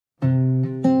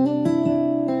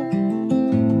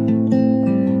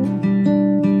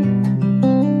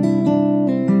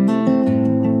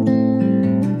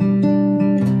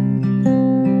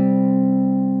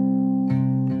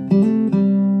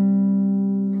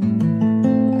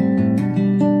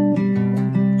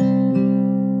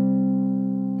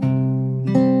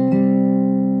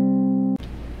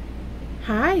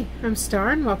I'm Star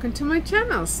and welcome to my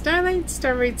channel, Starlight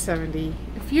Starbright 70.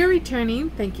 If you're returning,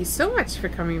 thank you so much for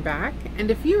coming back.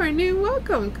 And if you are new,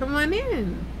 welcome, come on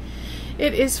in.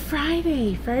 It is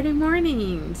Friday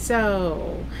morning,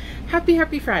 so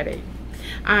happy Friday.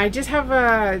 I just have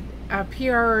a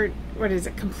PR,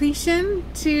 completion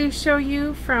to show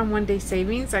you from One Day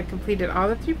Savings. I completed all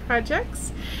the 3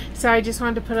 projects. So I just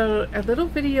wanted to put out a little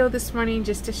video this morning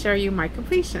just to show you my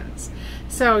completions.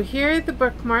 So here are the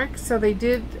bookmarks. So they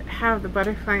did have the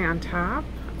butterfly on top.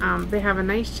 They have a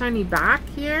nice shiny back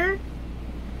here,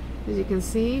 as you can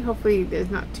see. Hopefully there's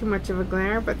not too much of a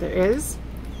glare, but there is.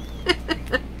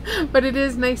 But it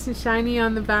is nice and shiny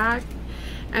on the back.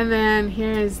 And then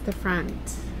here's the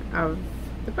front of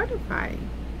the butterfly.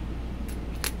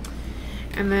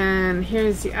 And then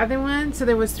here's the other one. So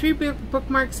there was 3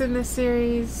 bookmarks in this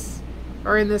series,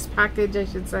 or in this package I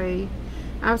should say.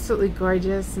 Absolutely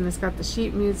gorgeous, and it's got the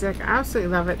sheet music. I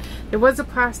absolutely love it. There was a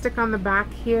plastic on the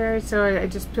back here, so I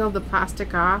just peeled the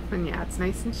plastic off, and yeah, it's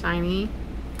nice and shiny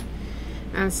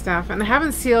and stuff. And I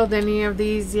haven't sealed any of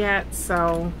these yet,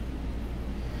 so.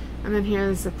 And then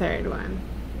here's the 3rd one.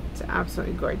 It's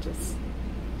absolutely gorgeous.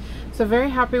 So very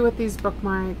happy with these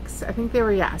bookmarks. I think they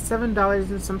were, yeah, $7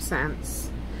 and some cents.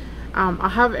 I'll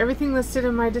have everything listed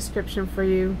in my description for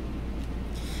you.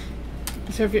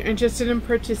 So if you're interested in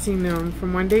purchasing them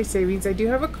from One Day Savings, I do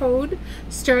have a code,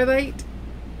 Starlight.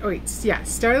 Oh wait, yeah,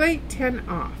 Starlight 10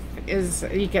 off.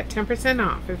 You get 10%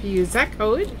 off if you use that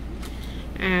code.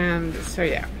 And so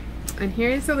yeah. And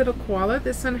here's a little koala.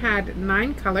 This one had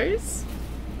 9 colors.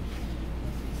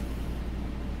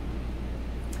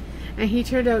 And he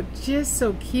turned out just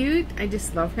so cute. I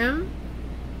just love him.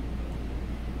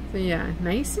 So yeah,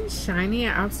 nice and shiny.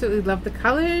 I absolutely love the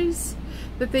colors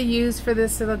that they use for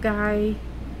this little guy.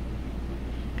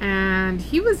 And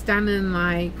he was done in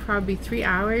like probably 3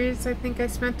 hours, I think I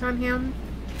spent on him.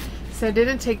 So it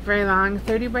didn't take very long,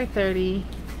 30 by 30.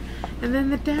 And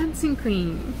then the dancing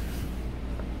queen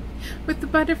with the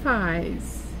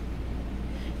butterflies.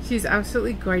 She's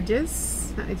absolutely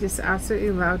gorgeous. I just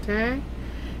absolutely loved her.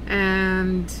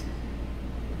 And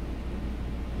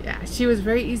yeah, she was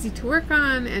very easy to work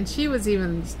on, and she was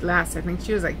even less. I think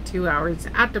she was like 2 hours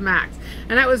at the max,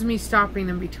 and that was me stopping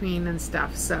in between and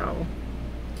stuff. So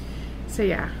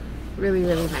yeah, really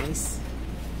nice,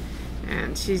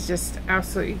 and she's just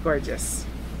absolutely gorgeous.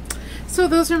 So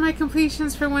those are my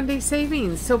completions for One Day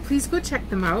Savings. So please go check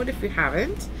them out if you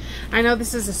haven't. I know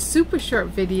this is a super short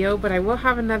video, but I will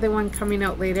have another one coming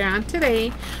out later on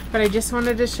today. But I just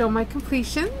wanted to show my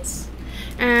completions.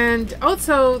 And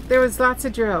also, there was lots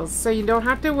of drills. So you don't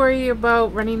have to worry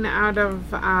about running out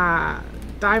of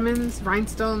diamonds,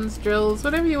 rhinestones, drills,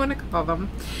 whatever you want to call them.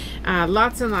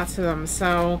 Lots and lots of them.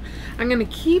 So I'm going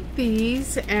to keep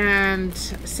these and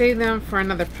save them for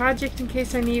another project in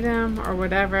case I need them or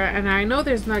whatever. And I know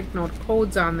there's like no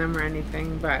codes on them or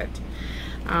anything, but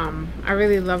I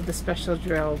really love the special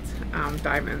drilled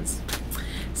diamonds.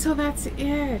 So that's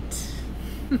it.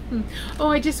 Oh,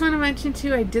 I just want to mention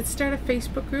too, I did start a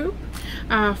Facebook group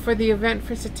for the event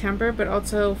for September, but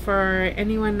also for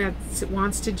anyone that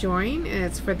wants to join.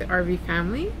 It's for the RV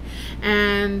family.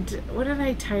 And what did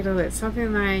I title it?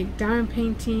 Something like Diamond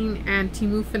Painting and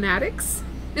Temu Fanatics.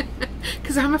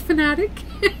 Because I'm a fanatic.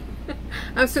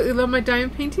 I absolutely love my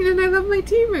diamond painting and I love my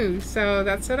Temu. So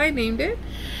that's what I named it.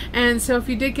 And so if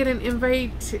you did get an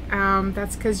invite,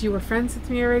 that's because you were friends with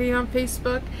me already on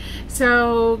Facebook.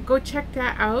 So go check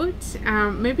that out.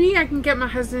 Maybe I can get my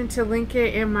husband to link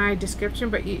it in my description,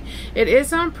 but it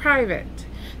is on private.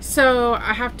 So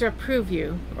I have to approve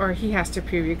you, or he has to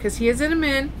approve you, because he is an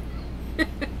admin.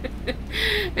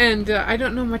 And I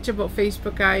don't know much about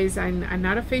Facebook, guys. I'm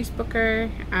not a Facebooker.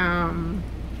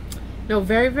 No,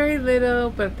 very little,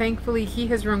 but thankfully he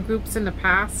has run groups in the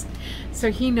past, so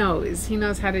he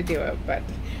knows how to do it. But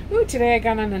ooh, today I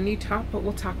got on a new top, but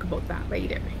we'll talk about that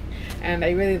later. And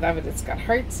I really love it. It's got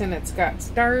hearts and it's got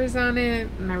stars on it,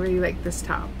 and I really like this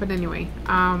top. But anyway,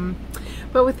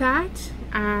 but with that,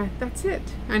 that's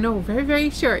it. I know, very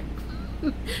short.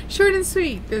 Short and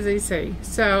sweet, as they say.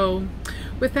 So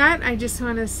with that, I just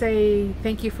want to say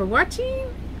thank you for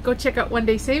watching. Go check out One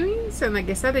Day Savings, and like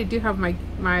I said, I do have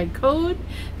my code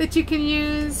that you can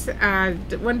use.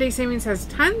 One Day Savings has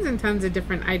tons and tons of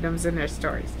different items in their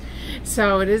stores.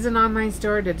 So it is an online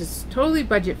store that is totally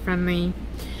budget friendly.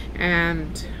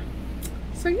 And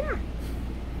so yeah,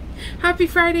 happy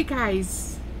Friday,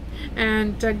 guys.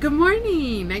 And good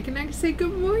morning. I can actually say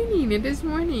good morning. It is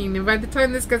morning. And by the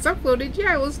time this gets uploaded,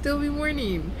 yeah, it will still be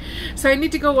morning. So I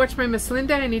need to go watch my Miss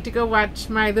Linda. I need to go watch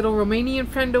my little Romanian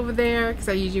friend over there because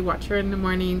I usually watch her in the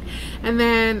morning. And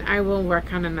then I will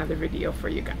work on another video for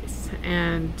you guys.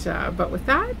 And but with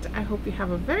that, I hope you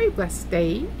have a very blessed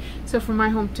day. So from my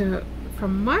home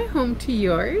to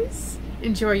yours,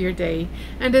 enjoy your day.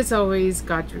 And as always,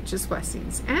 God's richest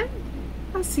blessings. And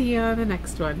I'll see you on the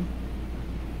next one.